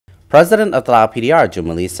President of the Lao PDR,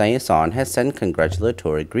 Choummaly Sayasone, has sent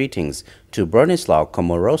congratulatory greetings to Bronislaw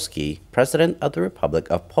Komorowski, President of the Republic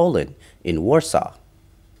of Poland, in Warsaw.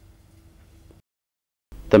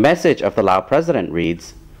 The message of the Lao President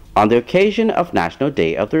reads, "On the occasion of National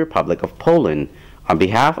Day of the Republic of Poland, on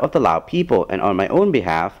behalf of the Lao people and on my own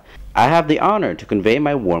behalf, I have the honor to convey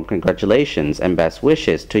my warm congratulations and best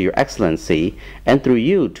wishes to Your Excellency and through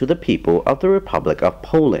you to the people of the Republic of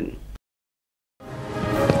Poland.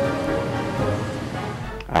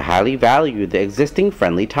 I highly value the existing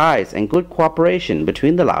friendly ties and good cooperation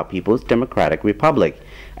between the Lao People's Democratic Republic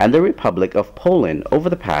and the Republic of Poland over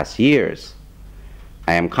the past years.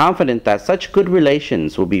 I am confident that such good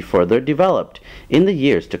relations will be further developed in the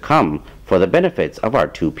years to come for the benefits of our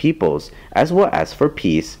two peoples, as well as for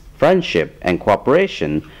peace, friendship, and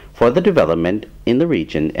cooperation for the development in the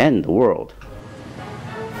region and the world.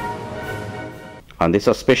 On this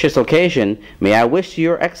auspicious occasion, may I wish to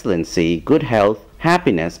Your Excellency good health,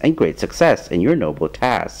 happiness, and great success in your noble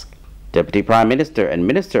task." Deputy Prime Minister and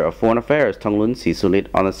Minister of Foreign Affairs Choummaly Sayasone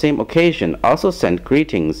on the same occasion also sent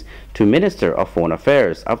greetings to Minister of Foreign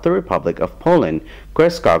Affairs of the Republic of Poland,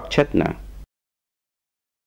 Chetna.